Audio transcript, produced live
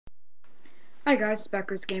Hi guys, it's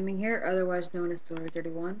Backwards Gaming here, otherwise known as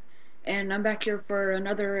Story31, and I'm back here for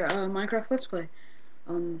another Minecraft Let's Play.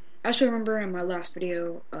 As you remember in my last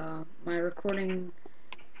video, my recording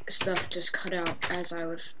stuff just cut out as I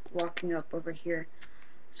was walking up over here.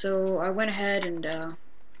 So I went ahead and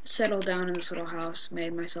settled down in this little house,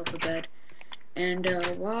 made myself a bed, and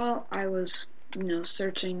while I was,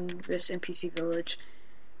 searching this NPC village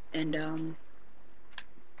and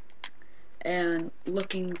and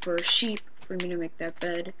looking for sheep for me to make that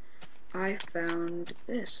bed, I found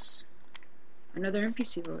this. Another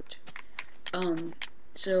NPC village.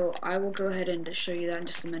 So I will go ahead and show you that in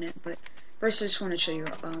just a minute, but first I just want to show you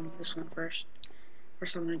this one first.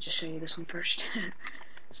 First I'm going to just show you this one first.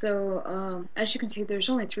 So, as you can see, there's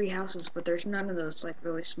only 3 houses, but there's none of those, like,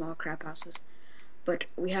 really small crap houses. But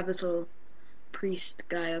we have this little priest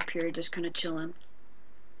guy up here just kind of chilling.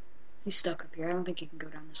 He's stuck up here. I don't think he can go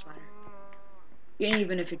down this ladder. And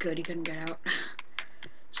even if he could, he couldn't get out.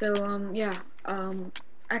 So, yeah.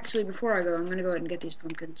 Actually, before I go, I'm gonna go ahead and get these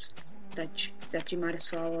pumpkins that you might have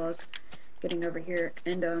saw while I was getting over here.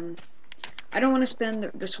 And, I don't want to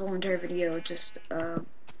spend this whole entire video just,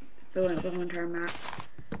 filling up the whole entire map.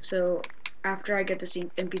 So, after I get this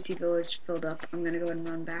NPC village filled up, I'm gonna go ahead and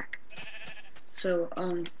run back. So,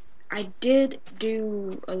 I did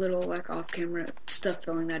do a little, like, off-camera stuff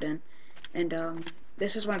filling that in. And,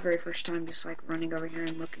 this is my very first time just, like, running over here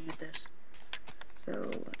and looking at this. So,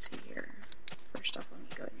 let's see here. First off, let me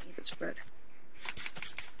go ahead and eat this bread.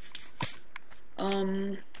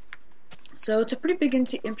 So it's a pretty big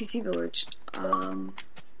NPC village.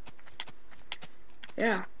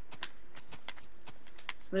 Yeah.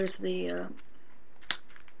 So there's the,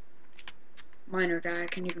 miner guy. I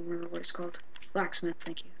can't even remember what it's called. Blacksmith,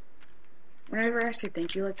 thank you. Whenever I say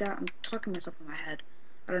thank you like that, I'm talking myself in my head.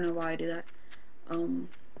 I don't know why I do that. I'm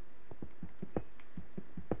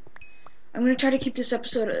going to try to keep this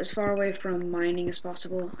episode as far away from mining as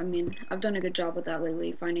possible. I mean, I've done a good job with that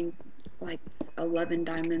lately, finding like 11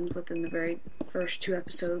 diamonds within the very first 2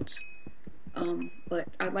 episodes. But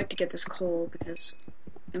I'd like to get this coal because,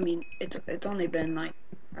 I mean, it's only been like,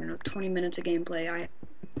 I don't know, 20 minutes of gameplay. I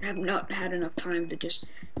have not had enough time to just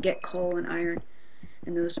get coal and iron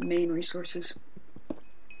and those main resources.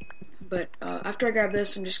 But after I grab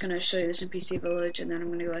this, I'm just going to show you this NPC village, and then I'm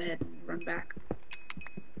going to go ahead and run back.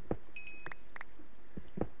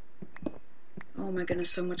 Oh my goodness,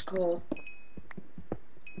 so much coal.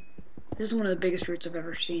 This is one of the biggest roots I've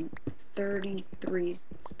ever seen.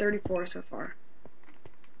 34 so far.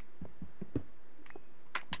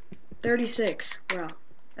 36. Wow,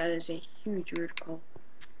 that is a huge root of coal.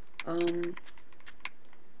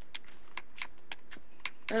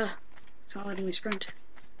 It's not letting me sprint.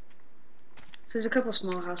 So there's a couple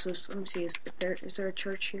small houses. Let me see, is there a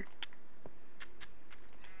church here?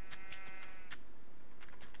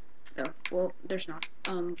 Oh, well, there's not.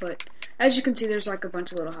 But as you can see, there's like a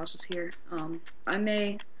bunch of little houses here. I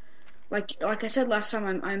may, like I said last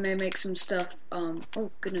time, I may make some stuff. Oh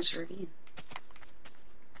goodness, ravine.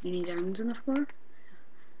 Any diamonds in the floor?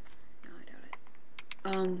 No, I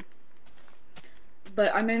doubt it.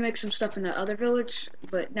 But I may make some stuff in that other village.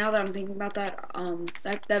 But now that I'm thinking about that,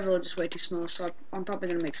 that village is way too small, so I'm probably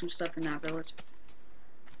gonna make some stuff in that village.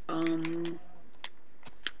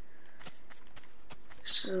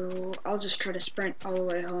 So I'll just try to sprint all the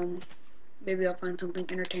way home. Maybe I'll find something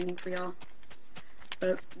entertaining for y'all.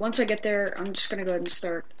 But once I get there, I'm just gonna go ahead and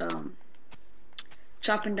start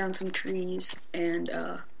chopping down some trees and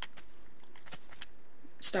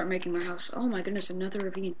start making my house. Oh my goodness, another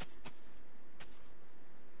ravine.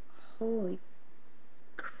 Holy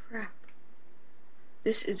crap.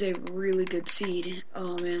 This is a really good seed.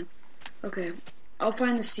 Oh man. Okay. I'll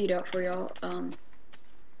find the seed out for y'all.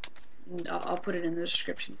 I'll put it in the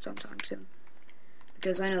description sometime soon,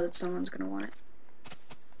 because I know that someone's gonna want it.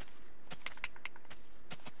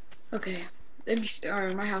 Okay,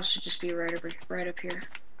 my house should just be right up here.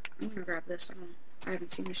 I'm gonna grab this. I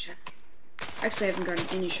haven't seen this yet. Actually, I haven't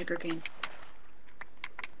gotten any sugar cane.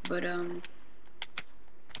 But I'm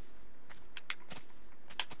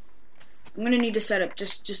gonna need to set up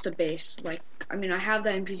just a base. Like, I mean, I have the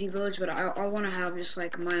NPC village, but I want to have just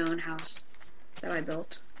like my own house that I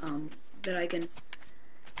built. That I can,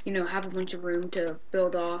 have a bunch of room to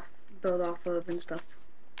build off of and stuff.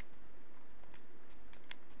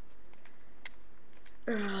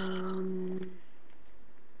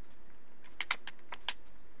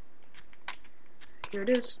 Here it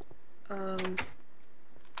is. I'm gonna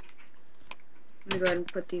go ahead and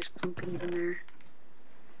put these pumpkins in there.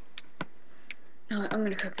 No, I'm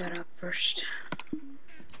gonna cook that up first.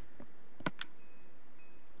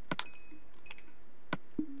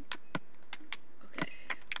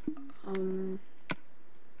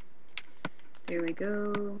 we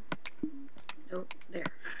go. Oh, there.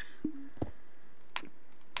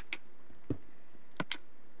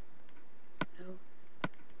 No.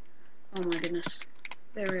 Oh my goodness.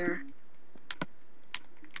 There we are.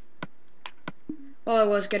 While I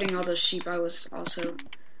was getting all those sheep, I was also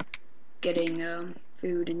getting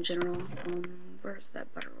food in general. Where's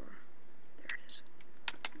that butter ore? There it is.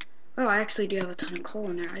 Oh, I actually do have a ton of coal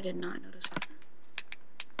in there. I did not notice that.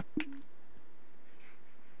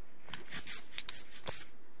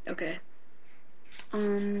 Okay.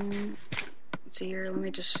 Let's see here. Let me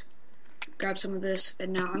just grab some of this,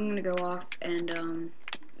 and now I'm gonna go off and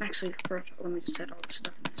actually first let me just set all this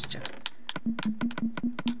stuff in this chest.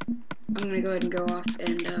 I'm gonna go ahead and go off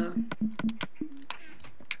and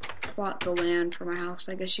plot the land for my house,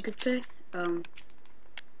 I guess you could say.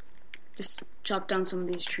 Just chop down some of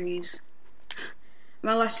these trees.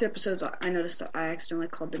 My last two episodes, I noticed that I accidentally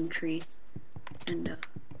called them tree, and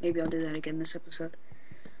maybe I'll do that again this episode.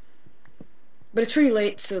 But it's pretty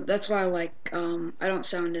late, so that's why I don't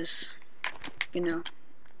sound as, you know,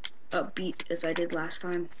 upbeat as I did last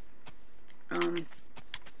time.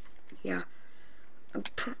 Yeah.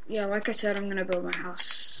 Yeah, like I said, I'm gonna build my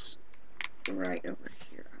house right over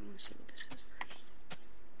here. I'm gonna see what this is first.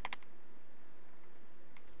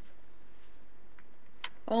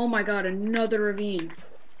 Oh my god, another ravine.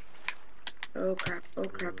 Oh crap, oh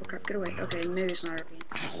crap, oh crap, get away. Okay, maybe it's not a ravine.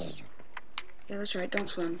 Yeah, that's right, don't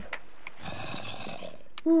swim.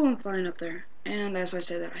 Ooh, I'm flying up there. And as I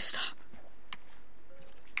say that, I stop.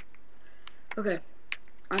 Okay.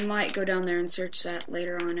 I might go down there and search that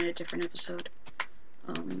later on in a different episode.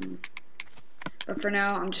 But for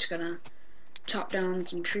now, I'm just gonna chop down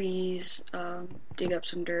some trees, dig up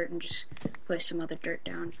some dirt, and just place some other dirt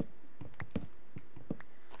down.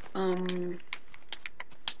 I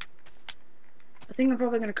think I'm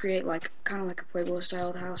probably gonna create kind of like a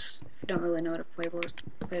Pueblo-styled house. If you don't really know what a Pueblo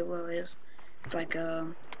is, it's like it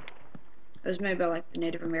was made by like the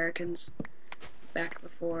Native Americans back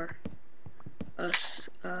before us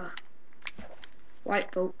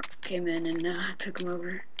white folk came in and took them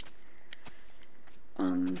over.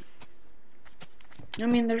 I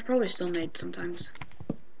mean, they're probably still made sometimes.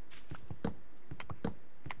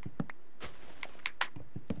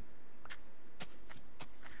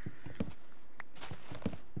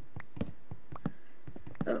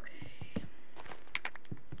 Okay.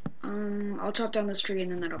 I'll chop down this tree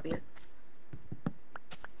and then that'll be it.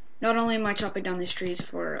 Not only am I chopping down these trees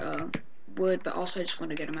for wood, but also I just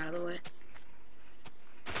want to get them out of the way.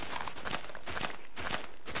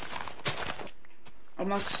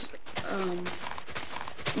 Almost, I'm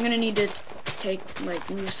gonna need to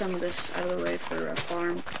move some of this out of the way for a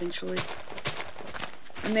farm eventually.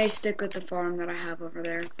 I may stick with the farm that I have over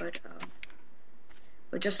there, but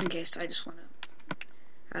just in case, I just want to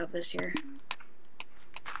have this here.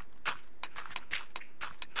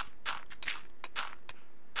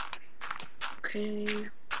 Okay.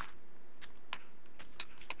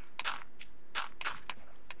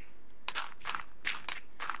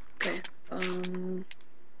 Okay,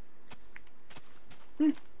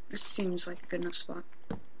 this seems like a good enough spot.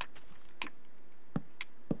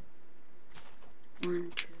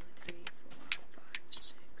 1, 2, 3, 4, 5,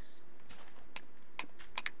 6.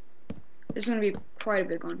 This is gonna be quite a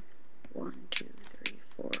big one. 1, 2, 3,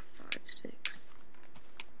 4, 5, 6.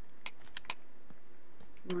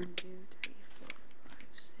 1, 2, 3, 4, 5,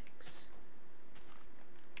 6.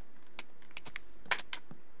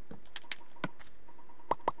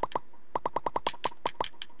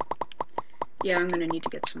 Yeah, I'm gonna need to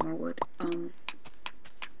get some more wood.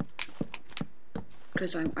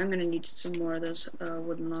 Because I'm gonna need some more of those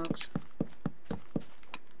wooden logs.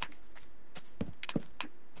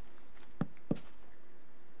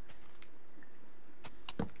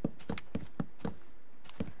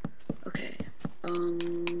 Okay.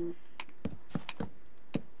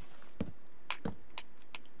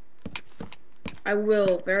 I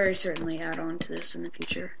will very certainly add on to this in the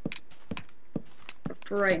future.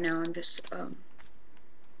 For right now, I'm just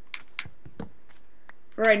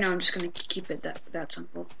gonna keep it that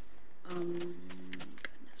simple.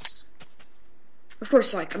 Goodness. Of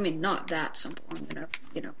course, I mean, not that simple. I'm gonna,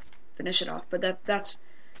 finish it off, but that's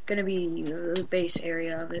gonna be the base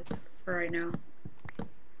area of it for right now.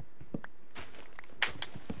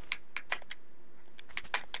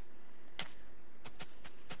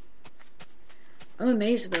 I'm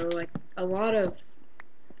amazed though, a lot of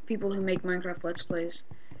people who make Minecraft Let's Plays,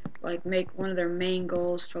 make one of their main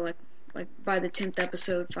goals for like by the 10th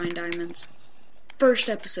episode find diamonds. First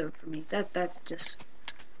episode for me. That's just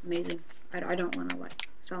amazing. I don't want to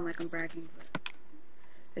sound like I'm bragging, but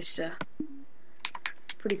it's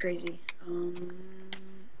pretty crazy.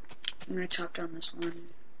 I'm gonna chop down this one.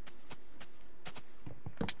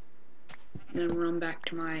 And then run back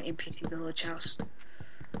to my NPC village house.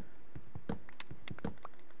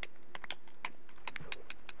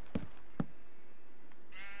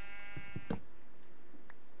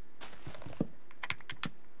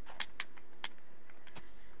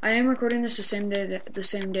 I am recording this the same day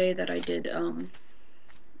that I did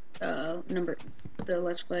the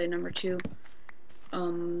Let's Play number 2.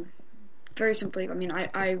 Very simply, I mean,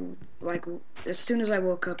 I like as soon as I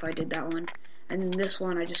woke up, I did that one, and then this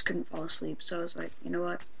one I just couldn't fall asleep, so I was like, you know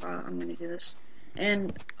what, I'm gonna do this,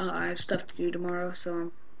 and I have stuff to do tomorrow, so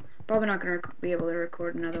I'm probably not gonna be able to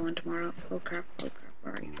record another one tomorrow. Oh crap!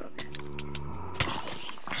 Where are you? Okay.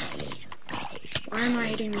 Why am I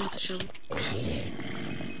hitting him with the shovel?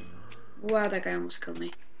 Wow, that guy almost killed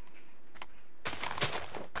me.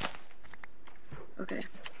 Okay.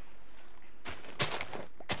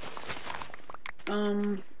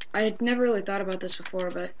 I had never really thought about this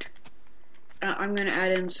before, but I'm gonna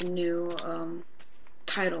add in some new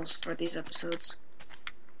titles for these episodes.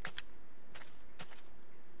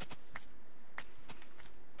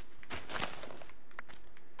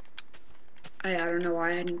 I don't know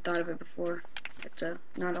why I hadn't thought of it before. It's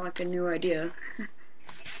not like a new idea.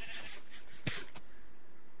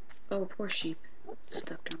 Oh, poor sheep.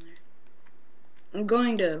 Stuck down there. I'm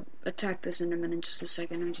going to attack this Enderman in just a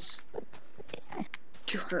second. I'm just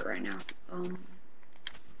too hurt right now.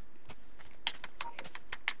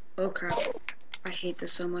 Oh crap. I hate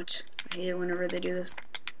this so much. I hate it whenever they do this.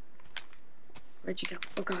 Where'd you go?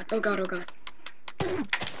 Oh god, oh god, oh god.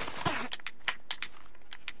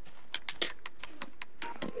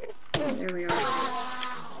 There we are.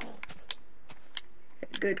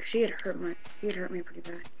 Good, because he had hurt me pretty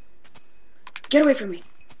bad. Get away from me!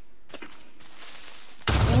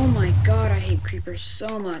 Oh my god, I hate creepers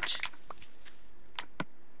so much.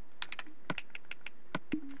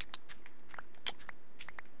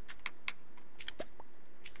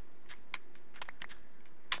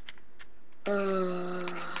 I'm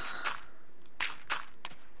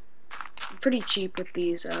pretty cheap with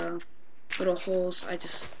these little holes. I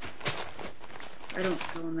don't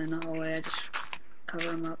fill them in the hallway, I just cover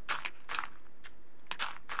them up.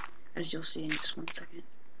 As you'll see in just 1 second.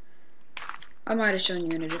 I might have shown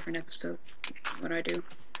you in a different episode what I do.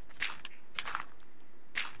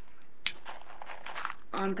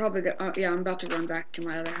 I'm probably gonna, yeah, I'm about to run back to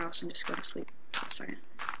my other house and just go to sleep for a second.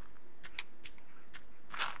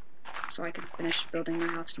 So I can finish building my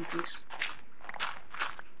house in peace.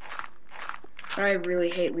 But I really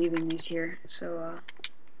hate leaving these here, so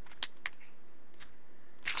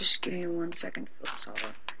just give me 1 second to fill this all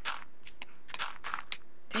up.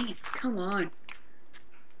 Dang it, come on.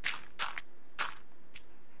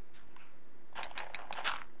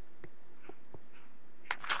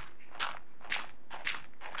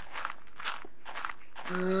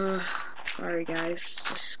 Sorry guys,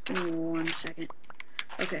 just give me 1 second.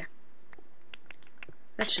 Okay.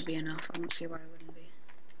 That should be enough. I don't see why it wouldn't be.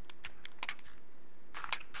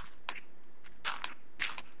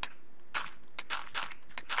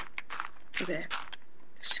 Okay.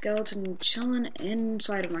 Skeleton chilling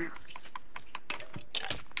inside of my house.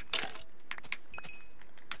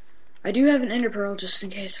 I do have an ender pearl just in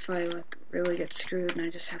case if I like really get screwed and I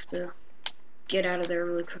just have to get out of there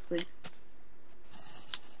really quickly.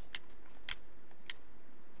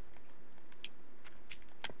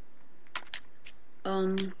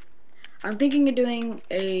 I'm thinking of doing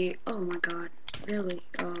a, oh my god, really?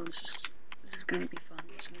 Oh, this is gonna be fun,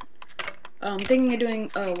 isn't it? I'm thinking of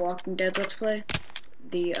doing a Walking Dead Let's Play.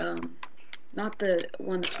 The, not the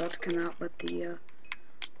one that's about to come out, but the,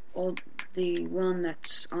 the one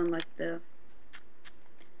that's on, like, the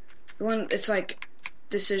one, it's like,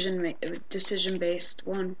 decision-based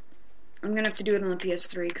one. I'm gonna have to do it on the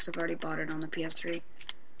PS3, because I've already bought it on the PS3.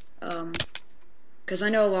 Because I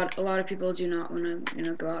know a lot of people do not want to, you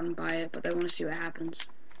know, go out and buy it, but they want to see what happens.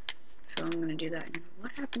 So I'm gonna do that. And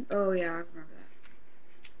what happened? Oh yeah, I remember that.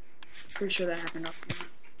 Pretty sure that happened off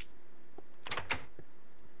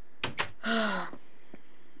camera.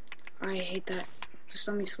 I hate that. Just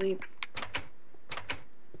let me sleep.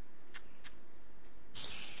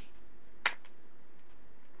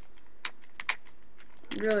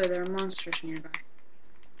 Really, there are monsters nearby.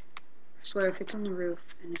 I swear, if it's on the roof,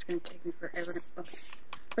 and it's gonna take me forever to... Okay.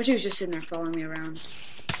 But she was just sitting there following me around.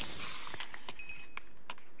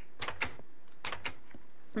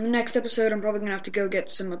 In the next episode, I'm probably gonna have to go get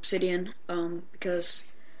some obsidian, because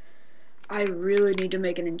I really need to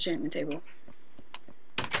make an enchantment table.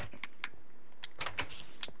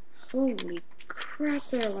 Holy crap,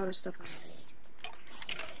 there are a lot of stuff out here.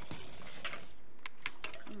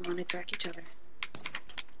 on, attack each other.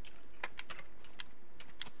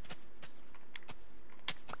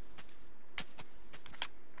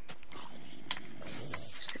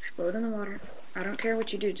 Just explode in the water. I don't care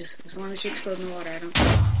what you do, just as long as you explode in the water, I don't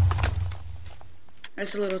care.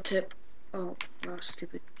 That's a little tip. Oh, wow,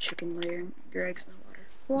 stupid chicken laying your eggs in the water.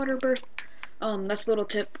 Water birth. That's a little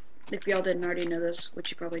tip. If y'all didn't already know this,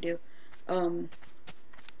 which you probably do.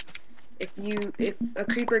 If a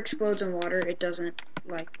creeper explodes in water, it doesn't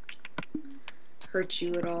like hurt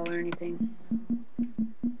you at all or anything.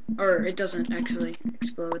 Or it doesn't actually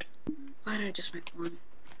explode. Why did I just make one?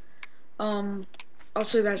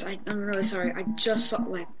 Also guys, I'm really sorry. I just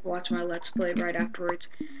watched my Let's Play right afterwards,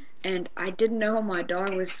 and I didn't know my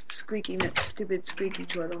dog was squeaking that stupid squeaky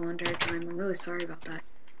toy the whole entire time. I'm really sorry about that.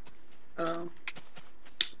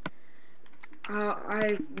 I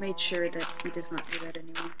made sure that he does not do that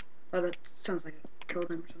anymore. Oh, that sounds like I killed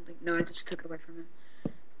him or something. No, I just took it away from him.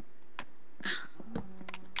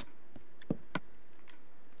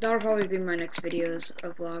 That'll probably be my next video's a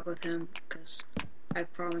vlog with him, because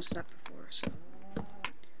I've promised that before, so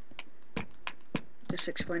just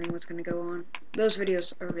explaining what's going to go on. Those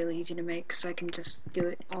videos are really easy to make, because I can just do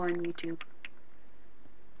it all on YouTube.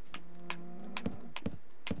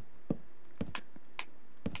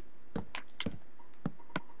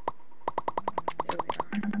 There we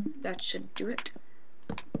are. That should do it.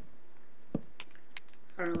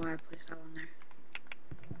 I don't know why I placed that one there.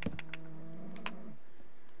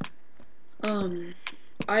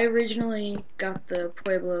 I originally got the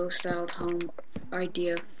Pueblo-styled home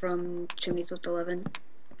idea from ChimneySwift11.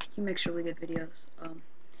 He makes really good videos.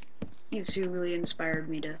 He's who really inspired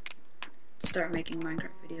me to start making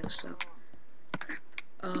Minecraft videos, so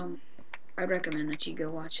I'd recommend that you go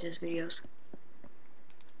watch his videos.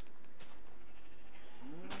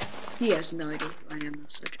 He has no idea who I am,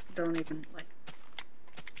 so don't even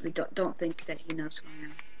don't think that he knows who I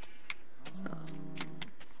am.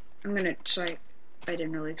 I'm gonna try. I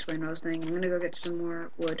didn't really explain what I was doing. I'm gonna go get some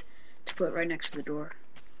more wood to put right next to the door.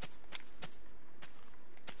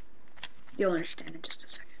 You'll understand in just a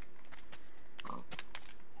second.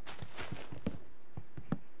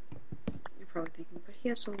 You're probably thinking, but he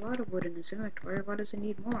has a lot of wood in his inventory. Why does he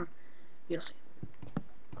need more? You'll see.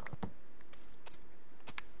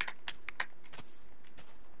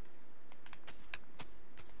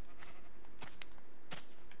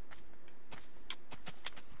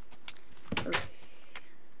 Okay.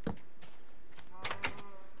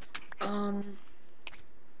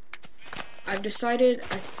 I've decided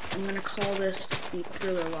I'm gonna call this the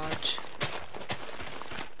Thriller Lodge.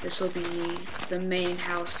 This will be the main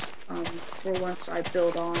house for once I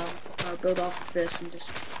build off of this and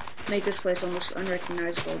just make this place almost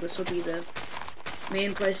unrecognizable. This will be the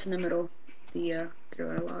main place in the middle, the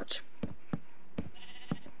Thriller Lodge.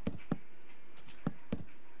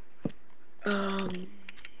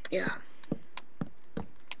 Yeah.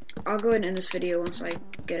 I'll go ahead and end this video once I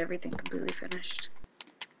get everything completely finished.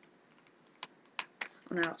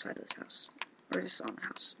 On the outside of this house. Or just on the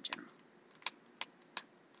house in general.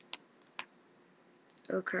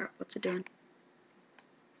 Oh crap, what's it doing?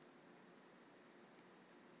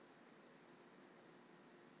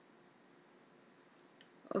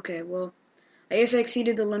 Okay, well, I guess I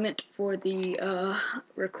exceeded the limit for the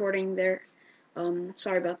recording there.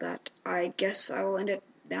 Sorry about that. I guess I will end it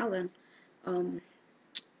now then.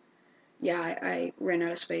 Yeah, I ran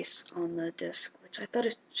out of space on the disc, which I thought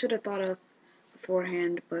I should have thought of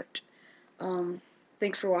beforehand, but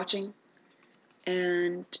thanks for watching,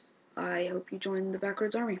 and I hope you join the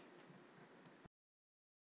Backroads Army.